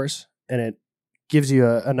North Course, and it gives you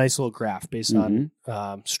a nice little graph based on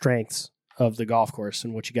strengths of the golf course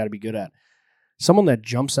and what you got to be good at. Someone that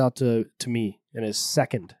jumps out to me and is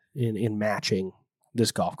second in matching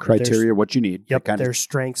this golf course. Criteria, what you need. Yep, their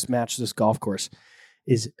strengths match this golf course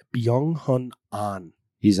is Byung-Hun An.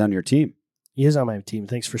 He's on your team. He is on my team.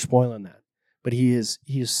 Thanks for spoiling that. But he is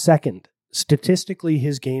second. Statistically,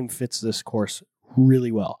 his game fits this course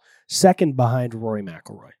really well. Second behind Rory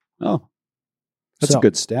McIlroy. Oh, that's a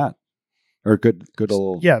good stat. Or good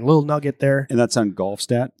little... Yeah, a little nugget there. And that's on Golf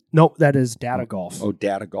Stat? Nope, that is Data Golf. Oh,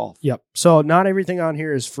 Data Golf. Yep. So not everything on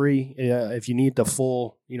here is free. If you need the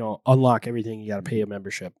full, unlock everything, you got to pay a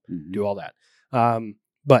membership, do all that.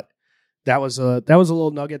 But that was a little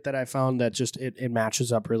nugget that I found that just it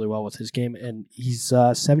matches up really well with his game, and he's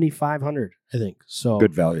 7,500, I think. So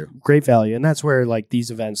good value, great value, and that's where like these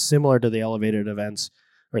events, similar to the elevated events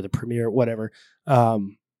or the premier, whatever,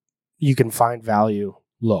 you can find value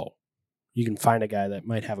low. You can find a guy that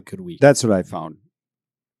might have a good week. That's what I found.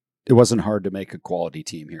 It wasn't hard to make a quality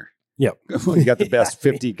team here. Yep. You got the best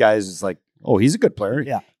 50 guys. It's like, oh, he's a good player.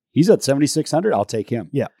 Yeah. He's at 7,600. I'll take him.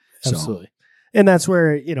 Yeah, absolutely. And that's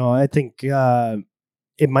where, I think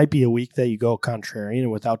it might be a week that you go contrarian,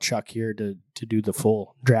 and without Chuck here to do the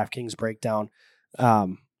full DraftKings breakdown,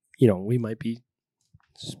 we might be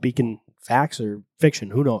speaking facts or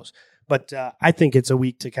fiction. Who knows? But I think it's a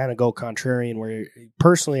week to kind of go contrarian, where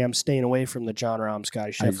personally I'm staying away from the John Rahm,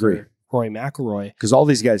 Scotty Scheffler, Rory McIlroy. Because all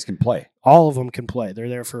these guys can play. All of them can play. They're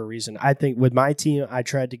there for a reason. I think with my team, I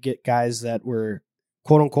tried to get guys that were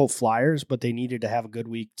quote-unquote flyers, but they needed to have a good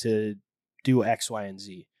week to do X, Y, and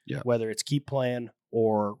Z. Yeah. Whether it's keep playing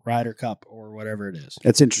or Ryder Cup or whatever it is.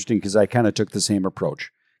 It's interesting because I kind of took the same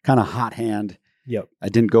approach. Kind of hot hand. Yep. I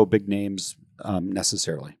didn't go big names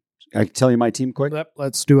necessarily. I can tell you my team quick? Yep,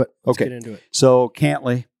 let's do it. Let's get into it. So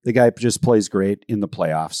Cantley, the guy just plays great in the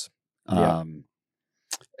playoffs. Yeah.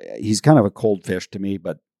 He's kind of a cold fish to me,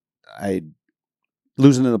 but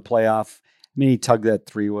losing in the playoff. I mean, he tugged that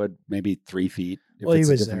 3-wood, maybe 3 feet. Well, he it's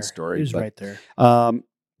was a different there. story. He was but, right there.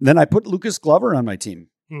 Then I put Lucas Glover on my team.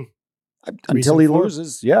 Until he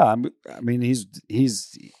loses. Yeah. I mean,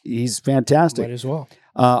 he's fantastic. Might as well.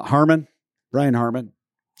 Brian Harmon.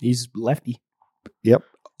 He's lefty. Yep.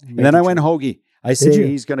 And then I went Hoagie. I say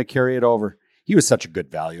he's going to carry it over. He was such a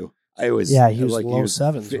good value. He was like, low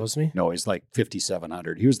sevens, wasn't he? No, he's like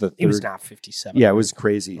 5,700. He was the third. He was not 57. Yeah, it was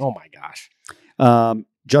crazy. Oh my gosh.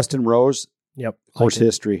 Justin Rose. Yep. Horse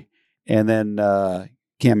history. And then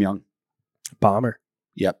Cam Young. Bomber.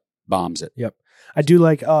 Yep. Bombs it. Yep. I do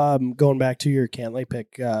like going back to your Cantlay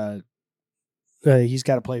pick. He's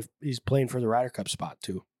got to play. He's playing for the Ryder Cup spot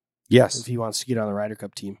too. Yes, if he wants to get on the Ryder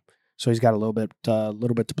Cup team, so he's got a little bit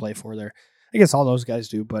to play for there. I guess all those guys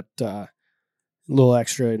do, but a little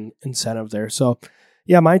extra incentive there. So,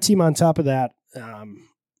 yeah, my team on top of that,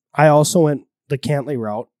 I also went the Cantlay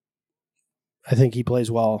route. I think he plays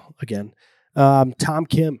well again. Tom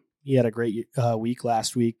Kim, he had a great week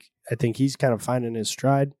last week. I think he's kind of finding his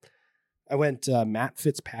stride. I went Matt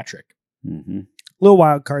Fitzpatrick. Mm-hmm. Little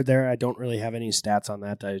wild card there. I don't really have any stats on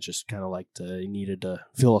that. I just kind of needed to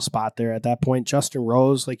fill a spot there at that point. Justin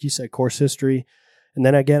Rose, like you said, course history. And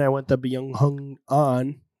then again, I went the Byung Hung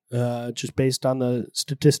On, just based on the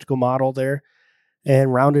statistical model there,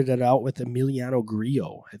 and rounded it out with Emiliano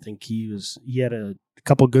Grillo. I think he had a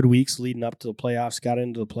couple good weeks leading up to the playoffs, got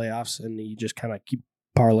into the playoffs, and he just kind of keep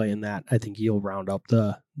parlaying that. I think he'll round up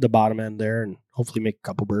the bottom end there and hopefully make a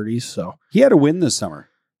couple birdies. So he had a win this summer.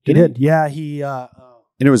 He did. Yeah, he and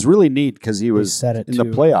it was really neat because he was in the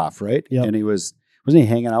playoff, right? Yep. And wasn't he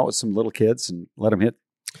hanging out with some little kids and let him hit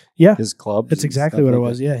his club? That's exactly what it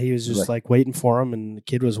was. Yeah, he was just like waiting for him, and the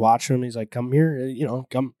kid was watching him. He's like, "Come here,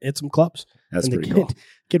 come hit some clubs." That's and pretty cool.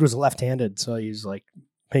 Kid was left-handed, so he was like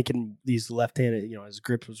making these left-handed. His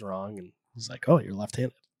grip was wrong, and he's like, "Oh, you're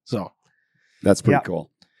left-handed." So that's pretty cool.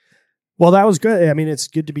 Well, that was good. I mean, it's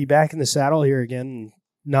good to be back in the saddle here again and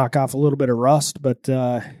knock off a little bit of rust, but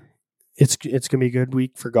it's going to be a good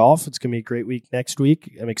week for golf. It's going to be a great week next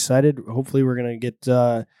week. I'm excited. Hopefully we're going to get,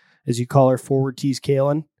 as you call her, forward tees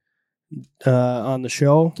Kaylin on the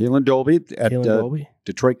show. Kaylin Dolby at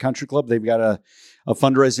Detroit Country Club. They've got a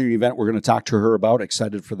fundraising event we're going to talk to her about.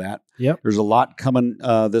 Excited for that. Yep. There's a lot coming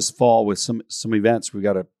this fall with some events. We've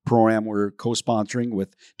got a pro-am we're co-sponsoring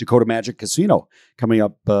with Dakota Magic Casino coming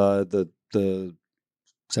up the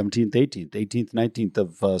 17th, 18th, 19th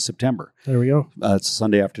of September. There we go. It's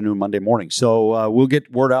Sunday afternoon, Monday morning. So we'll get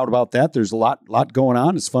word out about that. There's a lot going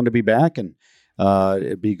on. It's fun to be back, and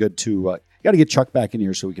it'd be good to got to get Chuck back in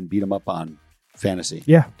here so we can beat him up on fantasy.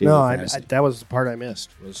 Yeah. Fantasy. That was the part I missed,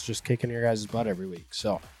 was just kicking your guys' butt every week.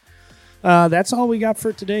 So that's all we got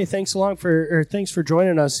for today. Thanks for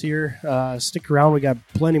joining us here. Stick around. We got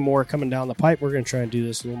plenty more coming down the pipe. We're going to try and do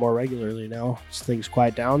this a little more regularly now as things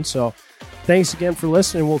quiet down. So thanks again for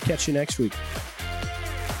listening. We'll catch you next week.